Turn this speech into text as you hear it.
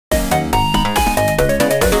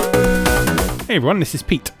Hey everyone, this is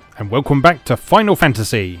Pete, and welcome back to Final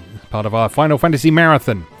Fantasy, part of our Final Fantasy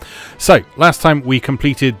Marathon. So, last time we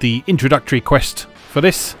completed the introductory quest for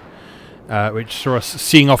this, which saw us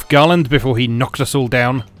seeing off Garland before he knocked us all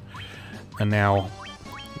down. And now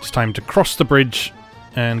it's time to cross the bridge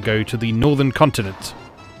and go to the northern continent.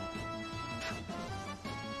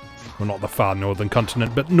 Well, not the far northern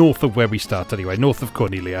continent, but north of where we start anyway, north of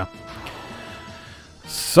Cornelia.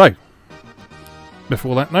 So,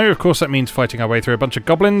 before that, no, of course that means fighting our way through a bunch of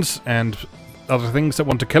goblins and other things that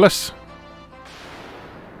want to kill us.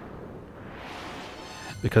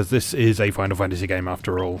 Because this is a Final Fantasy game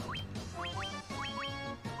after all.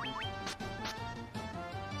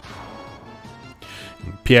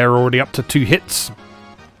 Pierre already up to 2 hits,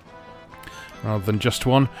 rather than just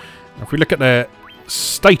 1. If we look at their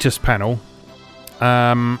status panel,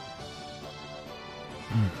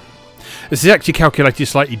 this is actually calculated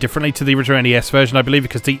slightly differently to the original NES version, I believe,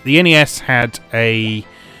 because the NES had a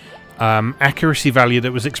accuracy value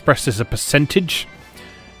that was expressed as a percentage,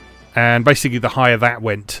 and basically the higher that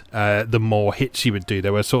went, the more hits you would do.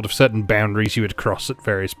 There were sort of certain boundaries you would cross at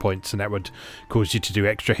various points, and that would cause you to do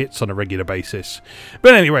extra hits on a regular basis.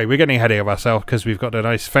 But anyway, we're getting ahead of ourselves because we've got a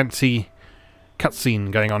nice fancy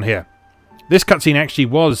cutscene going on here. This cutscene actually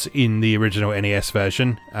was in the original NES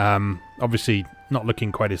version, obviously not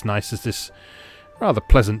looking quite as nice as this rather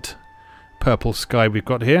pleasant purple sky we've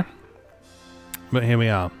got here. But here we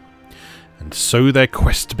are. And so their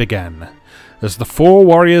quest began. As the 4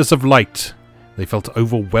 warriors of light, they felt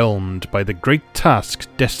overwhelmed by the great task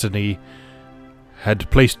destiny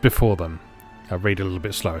had placed before them. I'll read a little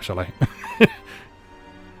bit slower, shall I?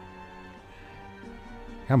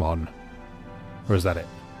 Come on. Or is that it?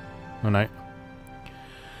 Oh no.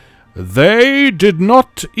 They did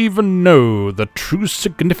not even know the true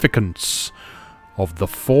significance of the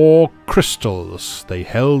 4 crystals they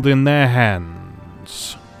held in their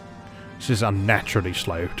hands. This is unnaturally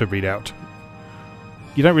slow to read out.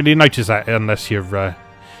 You don't really notice that unless you're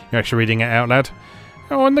actually reading it out loud.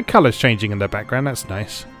 Oh, and the colour's changing in the background, that's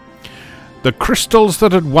nice. The crystals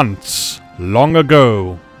that had once, long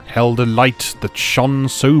ago, held a light that shone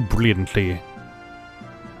so brilliantly.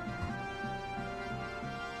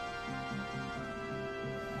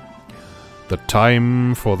 The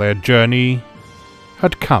time for their journey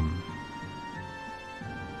had come.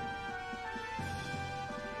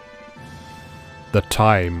 The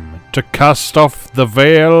time to cast off the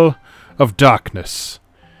veil of darkness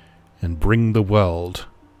and bring the world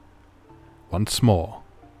once more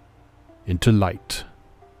into light.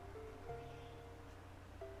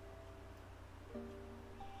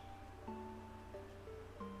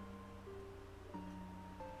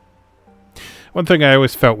 One thing I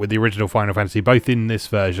always felt with the original Final Fantasy, both in this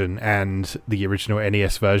version and the original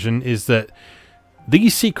NES version, is that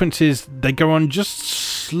these sequences, they go on just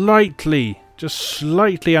slightly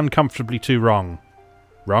uncomfortably too long.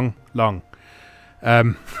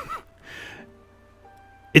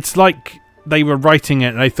 It's like they were writing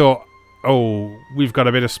it and they thought, oh, we've got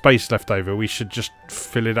a bit of space left over, we should just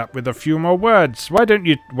fill it up with a few more words. Why don't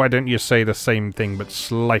you say the same thing but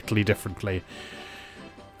slightly differently?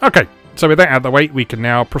 Okay. So with that out of the way, we can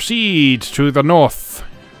now proceed to the north.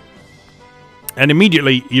 And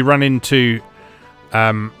immediately you run into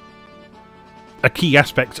a key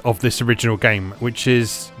aspect of this original game, which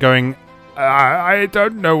is going, I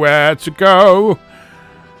don't know where to go.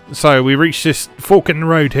 So we reach this fork in the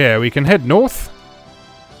road here. We can head north,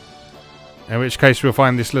 in which case we'll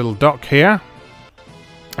find this little dock here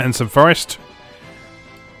and some forest.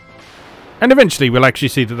 And eventually we'll actually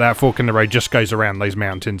see that that fork in the road just goes around those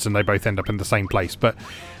mountains and they both end up in the same place. But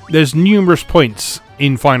there's numerous points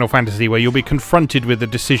in Final Fantasy where you'll be confronted with a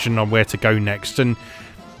decision on where to go next. And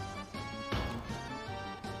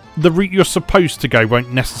the route you're supposed to go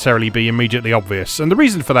won't necessarily be immediately obvious. And the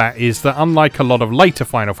reason for that is that unlike a lot of later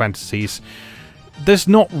Final Fantasies, there's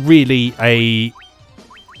not really a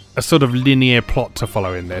sort of linear plot to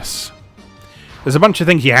follow in this. There's a bunch of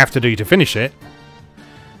things you have to do to finish it.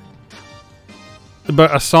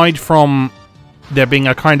 But aside from there being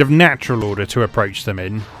a kind of natural order to approach them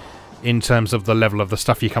in terms of the level of the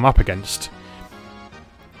stuff you come up against,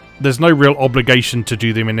 there's no real obligation to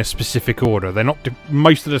do them in a specific order. They're not.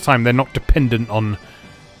 Most of the time, they're not dependent on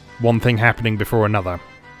one thing happening before another.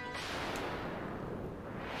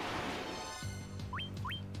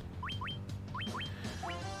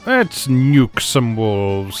 Let's nuke some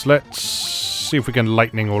wolves. Let's see if we can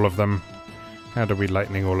lightning all of them. How do we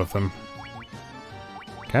lightning all of them?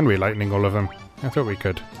 Can we lightning all of them? I thought we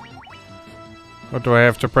could. What do I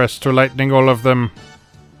have to press to lightning all of them?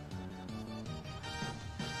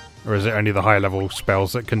 Or is it only the higher level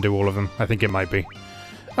spells that can do all of them? I think it might be.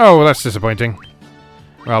 Oh, well, that's disappointing.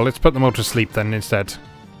 Well, let's put them all to sleep then instead.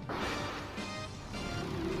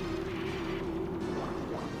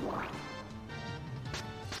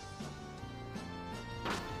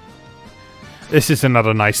 This is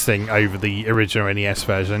another nice thing over the original NES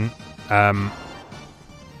version. The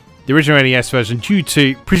original NES version,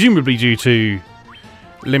 presumably due to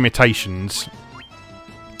limitations,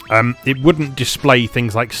 it wouldn't display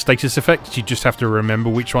things like status effects. You just have to remember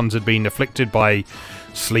which ones had been afflicted by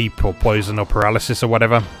sleep or poison or paralysis or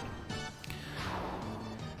whatever.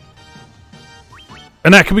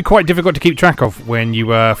 And that can be quite difficult to keep track of when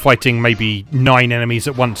you are fighting maybe 9 enemies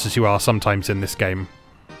at once, as you are sometimes in this game.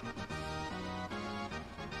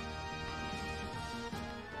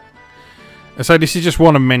 And so this is just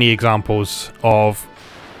one of many examples of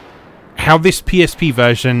how this PSP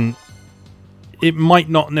version, it might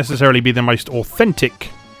not necessarily be the most authentic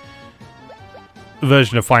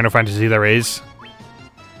version of Final Fantasy there is,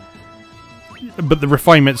 but the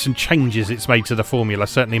refinements and changes it's made to the formula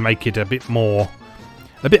certainly make it a bit more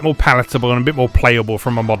palatable and a bit more playable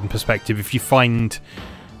from a modern perspective if you find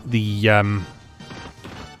the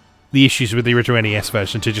issues with the original NES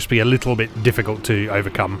version to just be a little bit difficult to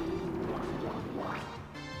overcome.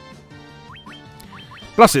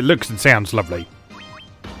 Plus, it looks and sounds lovely.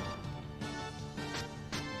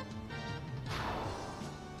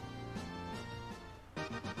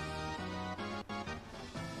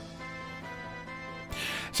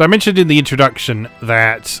 So I mentioned in the introduction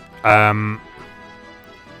that there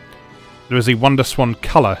was a WonderSwan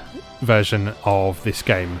Color version of this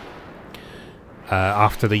game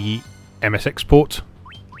after the MSX port.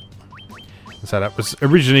 So that was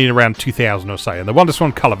originally around 2000 or so, and the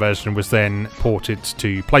WonderSwan Color version was then ported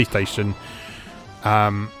to PlayStation,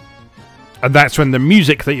 and that's when the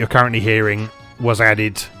music that you're currently hearing was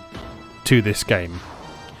added to this game.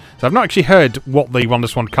 So I've not actually heard what the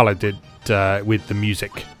WonderSwan Color did with the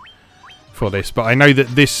music for this, but I know that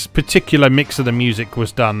this particular mix of the music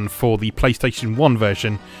was done for the PlayStation 1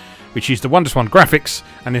 version, which used the WonderSwan graphics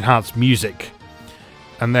and enhanced music.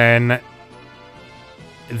 And then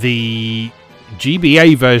the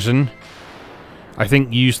GBA version, I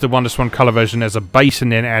think, used the WonderSwan Color version as a base and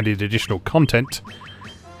then added additional content.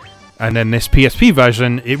 And then this PSP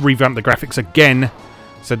version, it revamped the graphics again,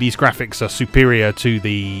 so these graphics are superior to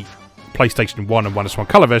the PlayStation 1 and WonderSwan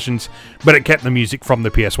Color versions, but it kept the music from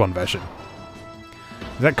the PS1 version.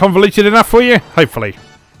 Is that convoluted enough for you? Hopefully.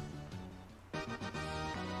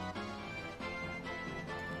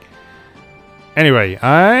 Anyway,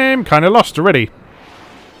 I'm kind of lost already.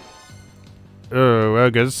 Oh,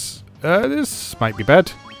 ogres. This might be bad.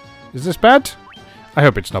 Is this bad? I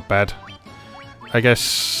hope it's not bad. I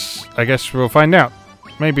guess we'll find out.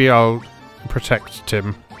 Maybe I'll protect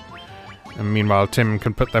Tim. And meanwhile, Tim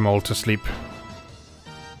can put them all to sleep.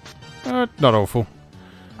 Not awful.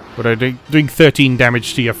 But doing 13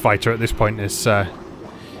 damage to your fighter at this point is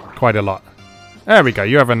quite a lot. There we go.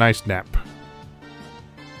 You have a nice nap.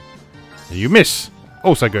 You miss.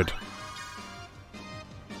 Also good.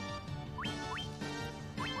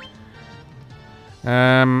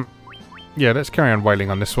 Yeah, let's carry on wailing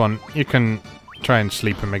on this one. You can try and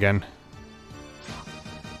sleep him again.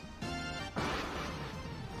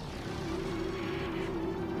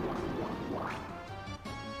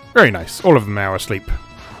 Very nice. All of them now are asleep.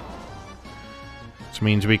 Which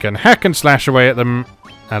means we can hack and slash away at them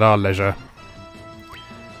at our leisure.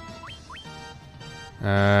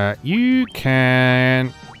 You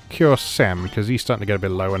can cure Sam, because he's starting to get a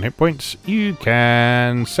bit low on hit points. You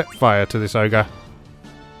can set fire to this ogre.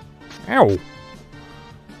 Ow!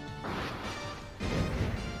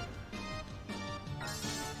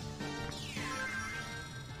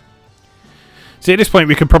 See, at this point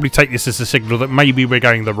we can probably take this as a signal that maybe we're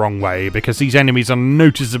going the wrong way, because these enemies are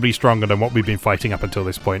noticeably stronger than what we've been fighting up until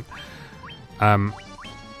this point. And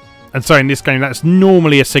so in this game, that's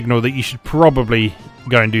normally a signal that you should probably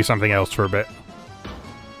go and do something else for a bit.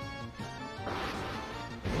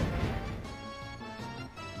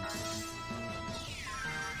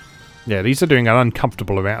 Yeah, these are doing an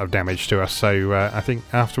uncomfortable amount of damage to us, so I think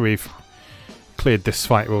after we've cleared this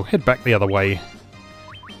fight, we'll head back the other way.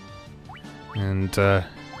 And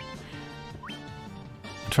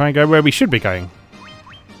try and go where we should be going.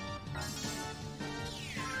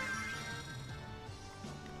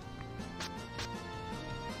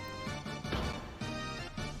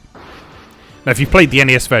 Now, if you've played the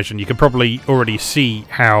NES version, you can probably already see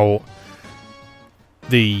how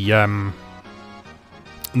the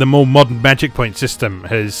more modern magic point system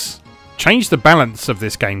has changed the balance of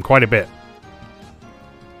this game quite a bit.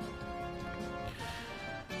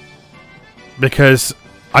 because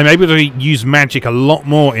I'm able to use magic a lot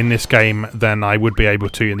more in this game than I would be able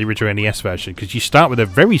to in the original NES version, because you start with a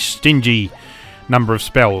very stingy number of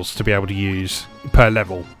spells to be able to use per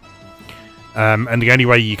level. And the only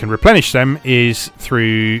way you can replenish them is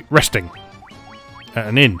through resting at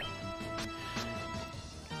an inn.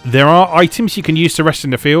 There are items you can use to rest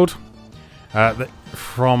in the field.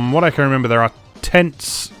 From what I can remember, there are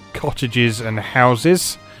tents, cottages and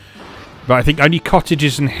houses. But I think only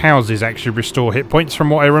cottages and houses actually restore hit points from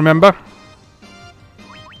what I remember.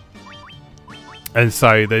 And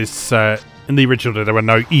so there's in the original there were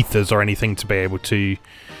no ethers or anything to be able to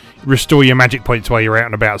restore your magic points while you're out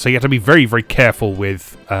and about. So you have to be very, very careful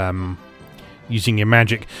with using your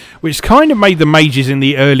magic, which kind of made the mages in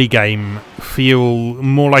the early game feel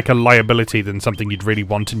more like a liability than something you'd really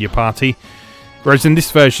want in your party. Whereas in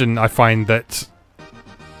this version I find that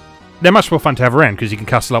they're much more fun to have around because you can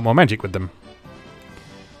cast a lot more magic with them.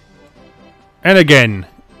 And again,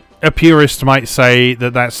 a purist might say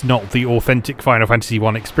that that's not the authentic Final Fantasy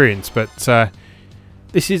 1 experience, but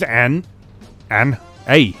this is a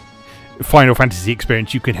Final Fantasy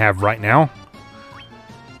experience you can have right now.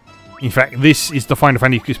 In fact, this is the Final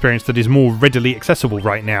Fantasy experience that is more readily accessible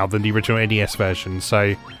right now than the original NES version,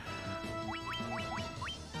 so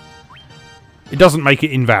it doesn't make it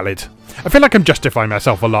invalid. I feel like I'm justifying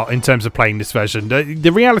myself a lot in terms of playing this version.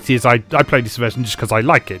 The reality is I play this version just because I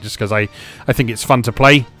like it, just because I think it's fun to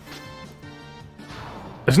play.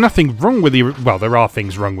 There's nothing wrong with the... Well, there are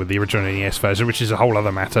things wrong with the original NES version, which is a whole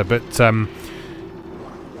other matter, but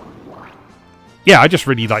yeah, I just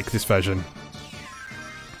really like this version.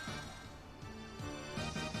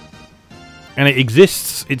 And it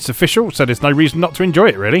exists, it's official, so there's no reason not to enjoy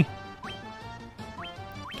it, really.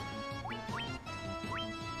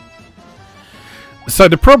 So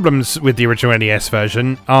the problems with the original NES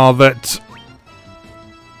version are that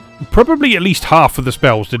probably at least half of the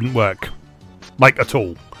spells didn't work. Like, at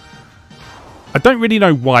all. I don't really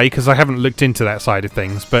know why, because I haven't looked into that side of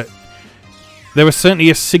things, but there was certainly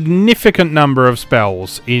a significant number of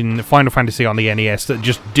spells in Final Fantasy on the NES that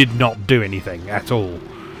just did not do anything at all.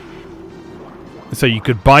 So you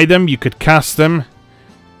could buy them, you could cast them,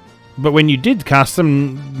 but when you did cast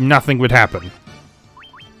them, nothing would happen.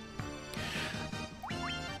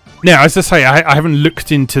 Now, as I say, I haven't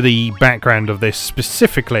looked into the background of this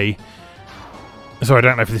specifically, so I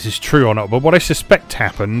don't know if this is true or not, but what I suspect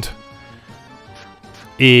happened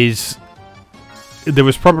is there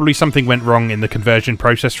was probably something went wrong in the conversion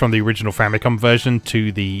process from the original Famicom version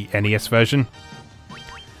to the NES version.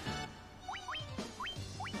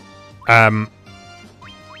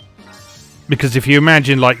 Because if you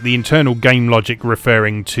imagine like the internal game logic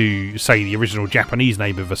referring to, say, the original Japanese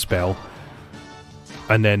name of a spell,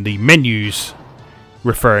 and then the menus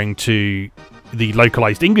referring to the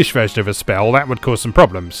localized English version of a spell, that would cause some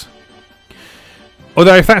problems.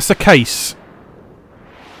 Although if that's the case,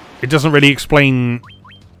 it doesn't really explain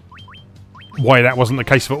why that wasn't the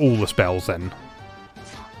case for all the spells then.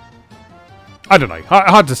 I don't know,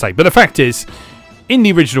 hard to say, but the fact is, in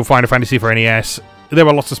the original Final Fantasy for NES, there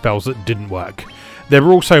were lots of spells that didn't work. There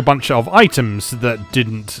were also a bunch of items that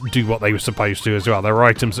didn't do what they were supposed to as well. There were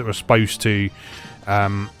items that were supposed to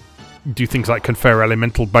do things like confer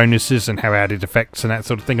elemental bonuses and have added effects and that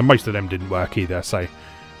sort of thing, and most of them didn't work either, so...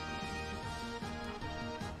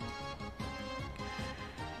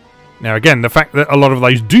 Now again, the fact that a lot of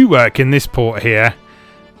those do work in this port here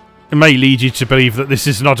may lead you to believe that this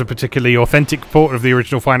is not a particularly authentic port of the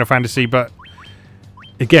original Final Fantasy, but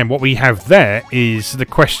again, what we have there is the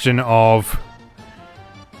question of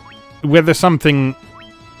whether something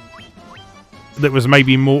that was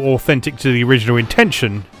maybe more authentic to the original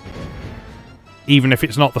intention, even if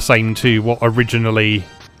it's not the same to what originally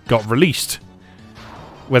got released,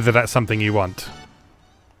 whether that's something you want.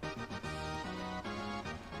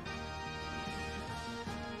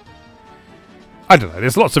 I don't know,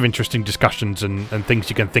 there's lots of interesting discussions and things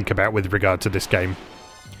you can think about with regard to this game.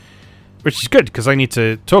 Which is good, because I need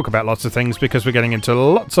to talk about lots of things, because we're getting into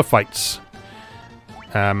lots of fights.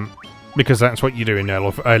 Because that's what you do in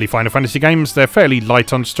early Final Fantasy games. They're fairly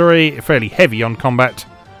light on story, fairly heavy on combat.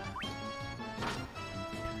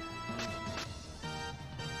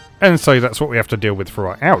 And so that's what we have to deal with for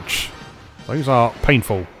our... Ouch! Those are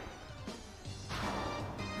painful.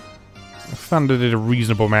 Thunder did a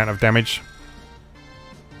reasonable amount of damage.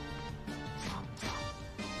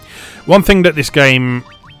 One thing that this game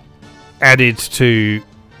added to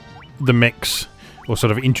the mix, or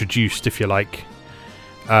sort of introduced, if you like,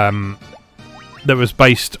 that was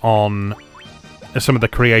based on some of the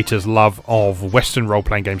creators' love of Western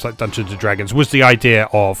role-playing games like Dungeons & Dragons, was the idea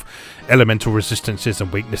of elemental resistances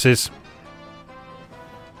and weaknesses.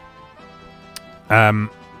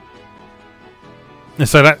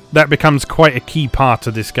 So that becomes quite a key part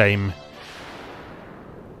of this game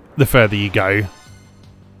the further you go.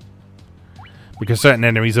 Because certain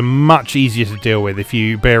enemies are much easier to deal with if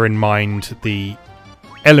you bear in mind the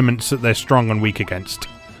elements that they're strong and weak against.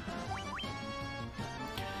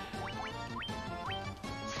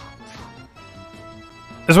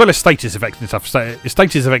 As well as status effects and stuff. So,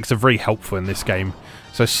 status effects are very helpful in this game.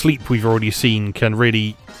 So sleep, we've already seen, can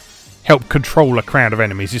really help control a crowd of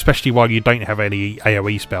enemies, especially while you don't have any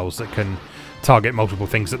AoE spells that can target multiple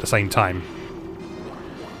things at the same time.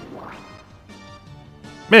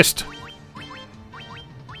 Missed!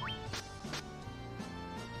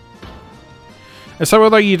 And so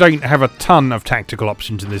although you don't have a ton of tactical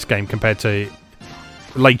options in this game compared to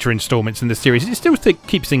later installments in the series, it still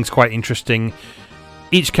keeps things quite interesting.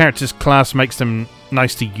 Each character's class makes them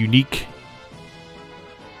nicely unique.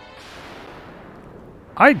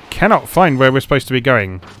 I cannot find where we're supposed to be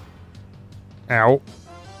going. Ow.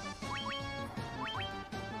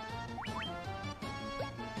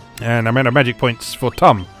 And I'm out of magic points for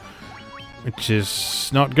Tom, which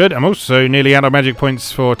is not good. I'm also nearly out of magic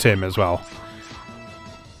points for Tim as well.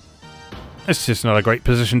 It's just not a great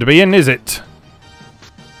position to be in, is it?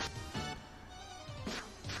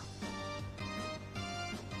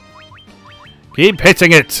 Keep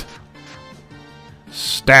hitting it!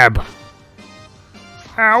 Stab!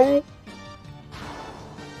 Ow!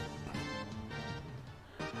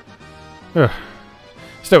 Ugh.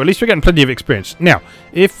 Still, at least we're getting plenty of experience. Now,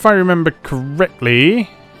 if I remember correctly...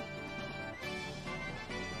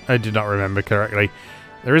 I did not remember correctly.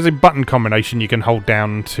 There is a button combination you can hold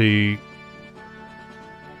down to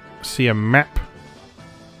see a map.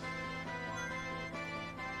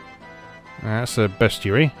 That's a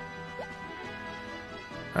bestiary.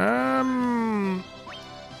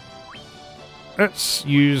 Let's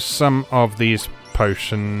use some of these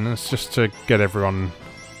potions just to get everyone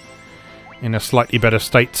in a slightly better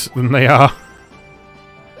state than they are.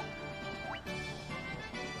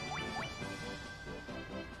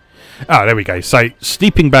 Ah, there we go. So,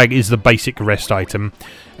 sleeping bag is the basic rest item.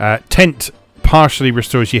 Tent partially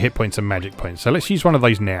restores your hit points and magic points. So let's use one of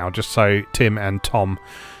those now, just so Tim and Tom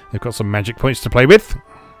have got some magic points to play with.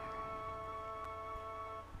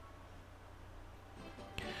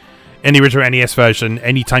 In the original NES version,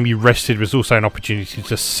 anytime you rested was also an opportunity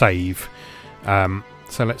to save.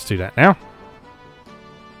 So let's do that now.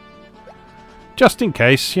 Just in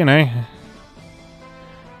case, you know.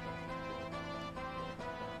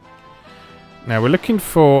 Now we're looking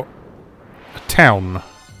for a town,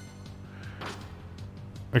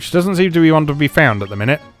 which doesn't seem to be one to be found at the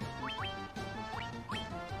minute.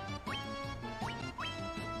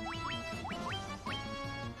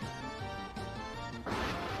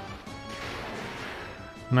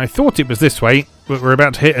 And I thought it was this way, but we're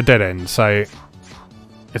about to hit a dead end, so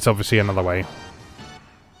it's obviously another way.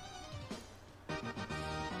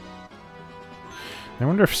 I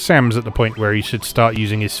wonder if Sam's at the point where he should start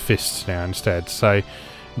using his fists now instead. So, at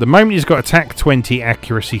the moment he's got attack 20,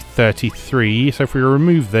 accuracy 33. So if we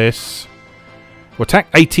remove this... Well, attack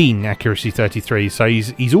 18, accuracy 33. So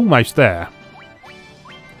he's almost there.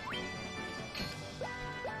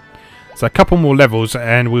 So a couple more levels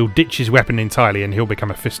and we'll ditch his weapon entirely and he'll become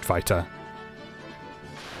a fist fighter.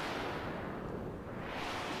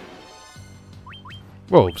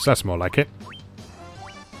 Wolves, that's more like it.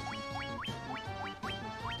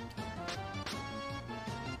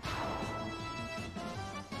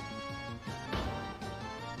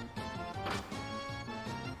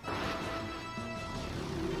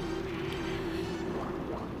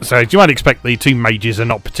 So, you might expect the two mages are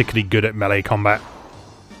not particularly good at melee combat.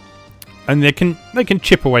 And they can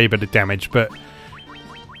chip away a bit of damage, but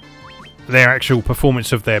their actual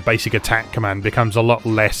performance of their basic attack command becomes a lot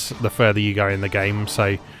less the further you go in the game.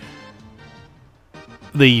 So,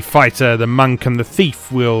 the fighter, the monk, and the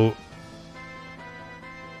thief will...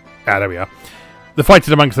 Ah, there we are. The fighter,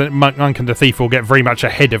 the monk, and the thief will get very much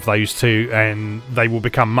ahead of those two, and they will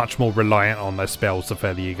become much more reliant on their spells the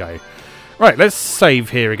further you go. Right, let's save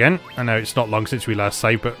here again. I know it's not long since we last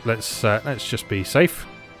saved, but let's just be safe.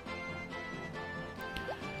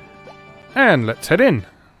 And let's head in.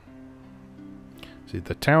 See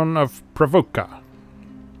the town of Pravoka.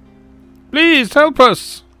 Please help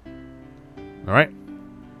us! Alright.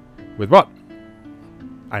 With what?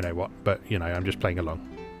 I know what, but, you know, I'm just playing along.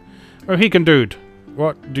 Oh, Hecan dude.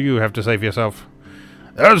 What do you have to say for yourself?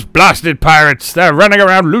 Those blasted pirates! They're running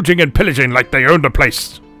around looting and pillaging like they own the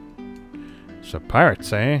place! So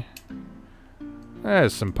pirates, eh?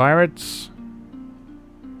 There's some pirates.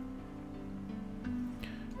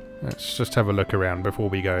 Let's just have a look around before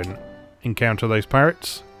we go and encounter those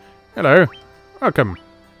pirates. Hello. Welcome.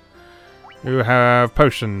 You have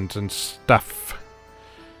potions and stuff.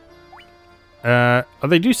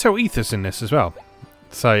 They do sell ethers in this as well.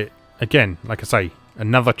 So, again, like I say,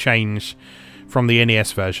 another change from the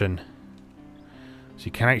NES version. So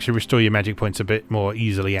you can actually restore your magic points a bit more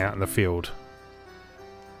easily out in the field.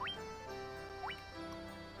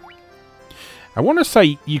 I want to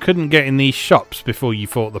say you couldn't get in these shops before you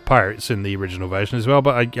fought the pirates in the original version as well,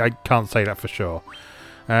 but I can't say that for sure.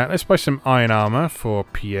 Let's buy some iron armor for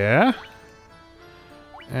Pierre.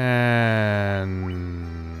 And...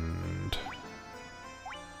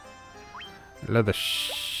 leather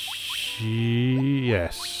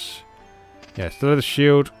yes. Yes, the leather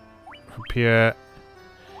shield for Pierre.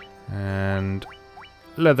 And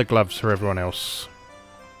leather gloves for everyone else.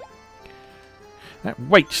 That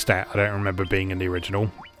weight stat I don't remember being in the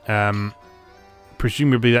original.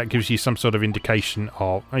 Presumably that gives you some sort of indication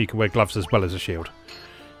of... oh, you can wear gloves as well as a shield.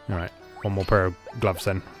 Alright, one more pair of gloves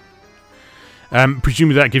then.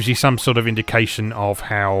 Presumably that gives you some sort of indication of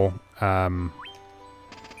how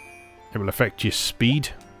it will affect your speed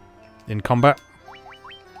in combat.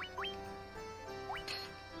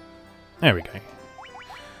 There we go.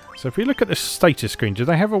 So if we look at the status screen, do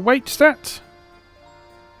they have a weight stat?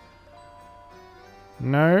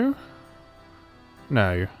 No?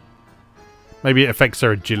 No. Maybe it affects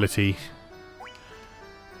their agility.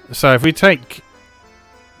 So if we take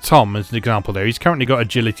Tom as an example there, he's currently got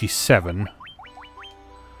agility 7.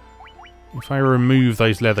 If I remove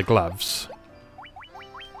those leather gloves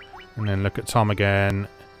and then look at Tom again,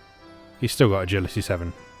 he's still got agility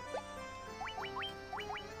 7.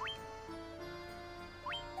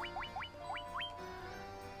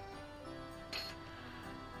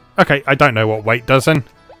 Okay, I don't know what weight does then.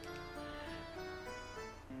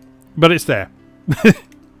 But it's there.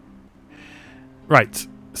 Right,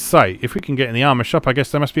 so if we can get in the armour shop, I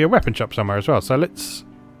guess there must be a weapon shop somewhere as well. So let's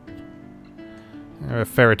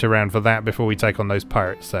ferret around for that before we take on those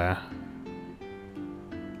pirates there.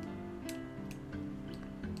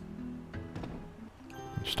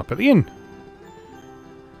 Stop at the inn.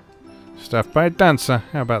 Staffed by a dancer.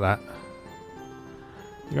 How about that?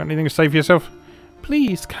 You got anything to say for yourself?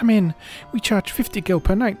 Please, come in. We charge 50 gil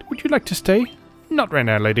per night. Would you like to stay? Not right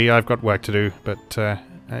now, lady. I've got work to do, but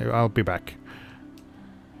I'll be back.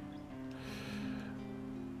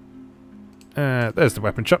 There's the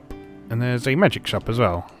weapon shop. And there's a magic shop as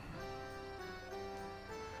well.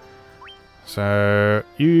 So,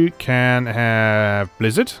 you can have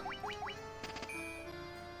Blizzard.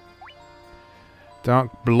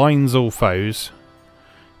 Dark blinds all foes.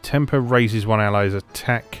 Temper raises one ally's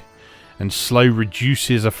attack. And slow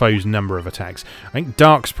reduces a foe's number of attacks. I think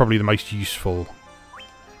Dark's probably the most useful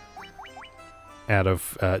out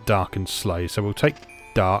of Dark and Slow. So we'll take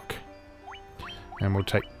Dark. And we'll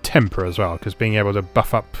take Temper as well. Because being able to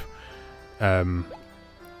buff up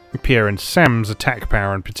Pierre and Sam's attack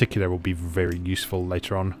power in particular will be very useful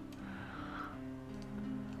later on.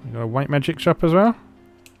 We got a white magic shop as well.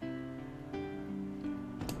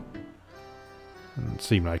 Doesn't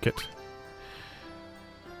seem like it.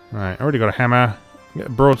 Right, already got a hammer. Get a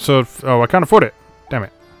broadsword. Oh, I can't afford it. Damn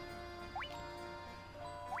it.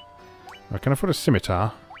 I can afford a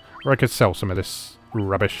scimitar. Or I could sell some of this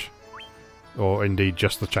rubbish. Or indeed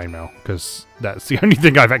just the chainmail. Because that's the only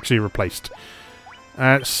thing I've actually replaced.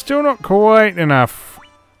 Still not quite enough.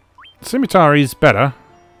 Scimitar is better.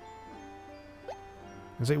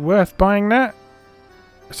 Is it worth buying that?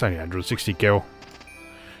 It's only 160 gil.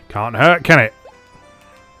 Can't hurt, can it?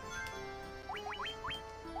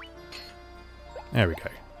 There we go.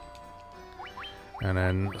 And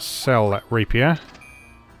then sell that rapier.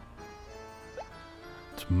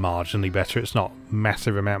 It's marginally better. It's not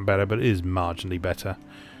massive amount better, but it is marginally better.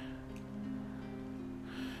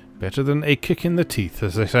 Better than a kick in the teeth,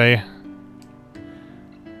 as they say.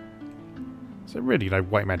 Is there really no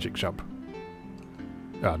white magic shop?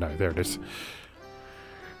 Oh no, there it is.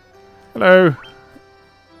 Hello.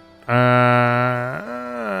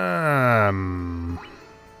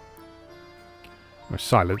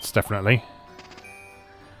 Silence, definitely.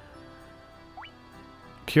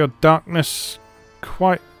 Cure darkness.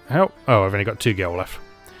 Quite help. Oh, I've only got 2 gil left.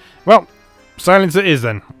 Well, silence it is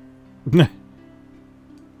then.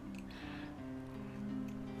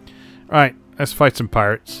 Right, let's fight some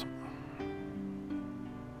pirates.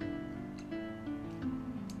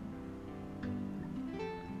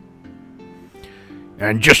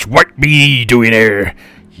 And just what be ye doing here?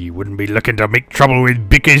 Ye wouldn't be looking to make trouble with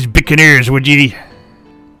Bicker's Buccaneers, would ye?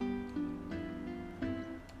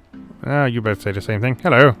 You better say the same thing.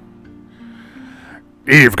 Hello.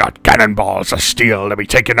 You've got cannonballs of steel to be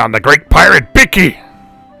taking on the great pirate Bicky.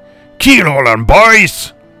 Keel all on,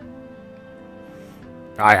 boys.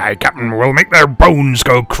 Aye, aye, Captain. We'll make their bones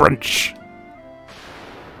go crunch.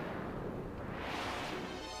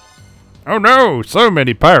 Oh no, so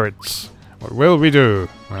many pirates. What will we do?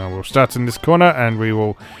 Well, we'll start in this corner and we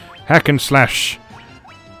will hack and slash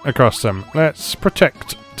across them. Let's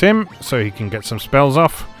protect Tim so he can get some spells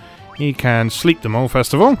off. He can sleep them all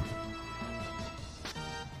first of all.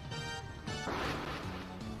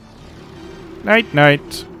 Night,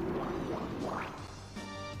 night.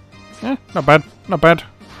 Not bad, not bad.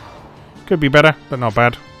 Could be better, but not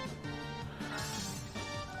bad.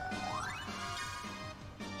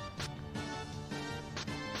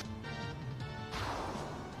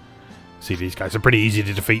 See, these guys are pretty easy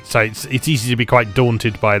to defeat, so it's easy to be quite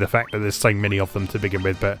daunted by the fact that there's so many of them to begin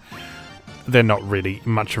with, but they're not really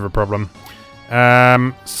much of a problem.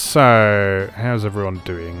 So, how's everyone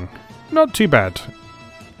doing? Not too bad.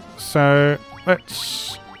 So,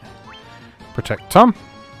 let's protect Tom.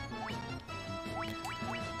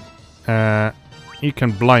 You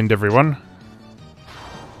can blind everyone.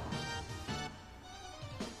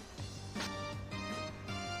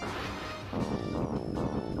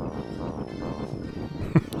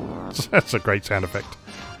 That's a great sound effect.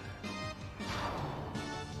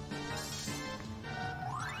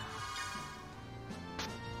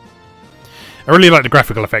 I really like the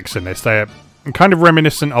graphical effects in this. They're kind of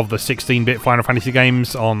reminiscent of the 16-bit Final Fantasy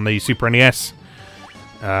games on the Super NES.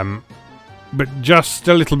 But just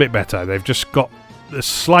a little bit better. They've just got a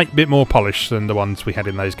slight bit more polish than the ones we had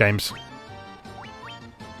in those games.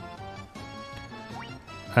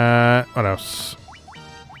 What else?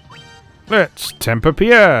 Let's temper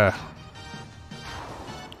Pierre.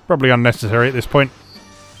 Probably unnecessary at this point.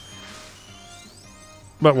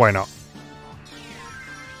 But why not?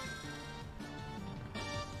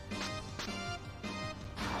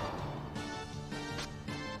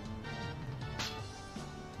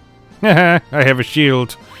 I have a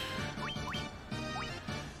shield.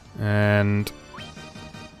 And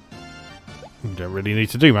you don't really need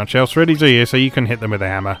to do much else, really, do you? So you can hit them with a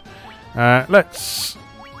hammer. Let's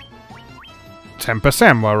temper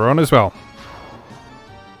Sam while we're on as well,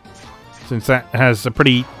 since that has a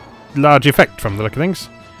pretty large effect from the look of things.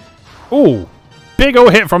 Ooh, big ol'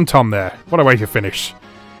 hit from Tom there. What a way to finish.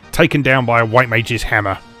 Taken down by a white mage's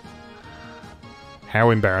hammer. How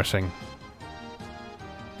embarrassing.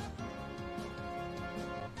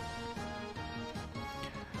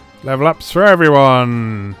 Level ups for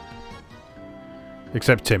everyone!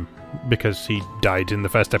 Except Tim, because he died in the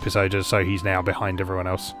first episode, so he's now behind everyone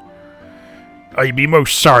else. I be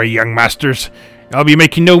most sorry, young masters. I'll be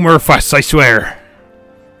making no more fuss, I swear.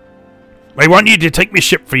 I want you to take me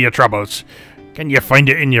ship for your troubles. Can you find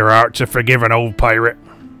it in your heart to forgive an old pirate?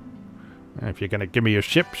 If you're going to give me your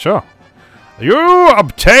ship, sure. You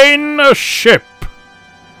obtain a ship!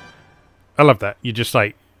 I love that. You just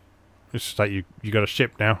like... It's just like you got a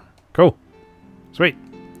ship now. Cool. Sweet.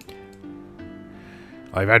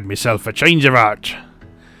 I've had myself a change of heart.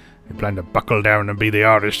 I plan to buckle down and be the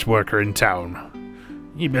hardest worker in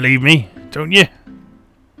town. You believe me, don't you?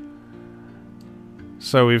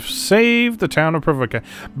 So we've saved the town of Pravoka.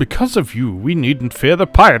 Because of you, we needn't fear the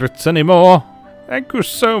pirates anymore. Thank you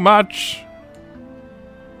so much.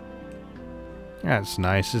 That's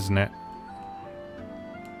nice, isn't it?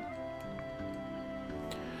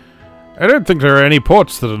 I don't think there are any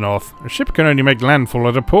ports to the north. A ship can only make landfall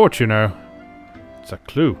at a port, you know. It's a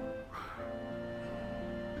clue.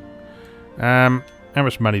 How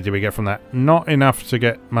much money do we get from that? Not enough to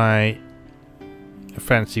get my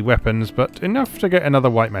fancy weapons, but enough to get another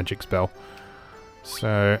white magic spell.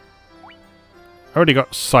 So, I already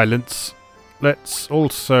got silence. Let's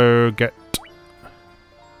also get...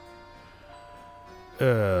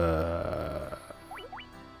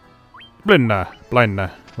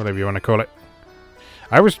 Blindner, whatever you want to call it.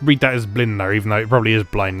 I always read that as Blindner, even though it probably is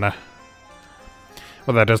Blindner.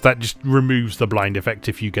 What that does, that just removes the blind effect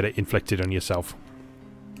if you get it inflicted on yourself.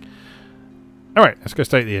 Alright, let's go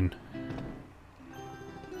stay at the inn.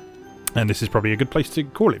 And this is probably a good place to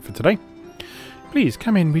call it for today. Please,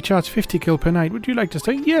 come in, we charge 50 gil per night. Would you like to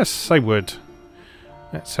stay? Yes, I would.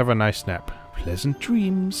 Let's have a nice nap. Pleasant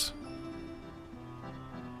dreams.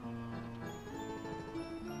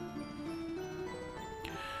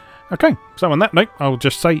 Okay, so on that note, I'll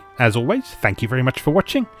just say, as always, thank you very much for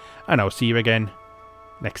watching, and I'll see you again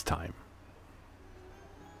next time.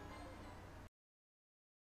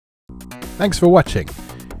 Thanks for watching.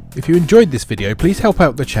 If you enjoyed this video, please help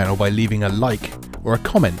out the channel by leaving a like or a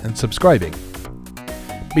comment and subscribing.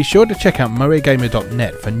 Be sure to check out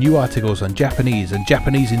moegamer.net for new articles on Japanese and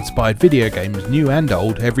Japanese-inspired video games, new and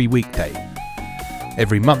old, every weekday.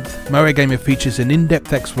 Every month, Moe Gamer features an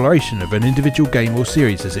in-depth exploration of an individual game or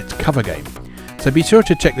series as its cover game, so be sure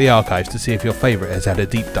to check the archives to see if your favourite has had a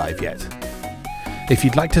deep dive yet. If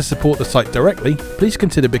you'd like to support the site directly, please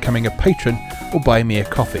consider becoming a patron or buying me a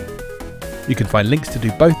coffee. You can find links to do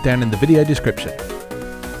both down in the video description.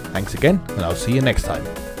 Thanks again, and I'll see you next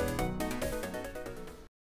time.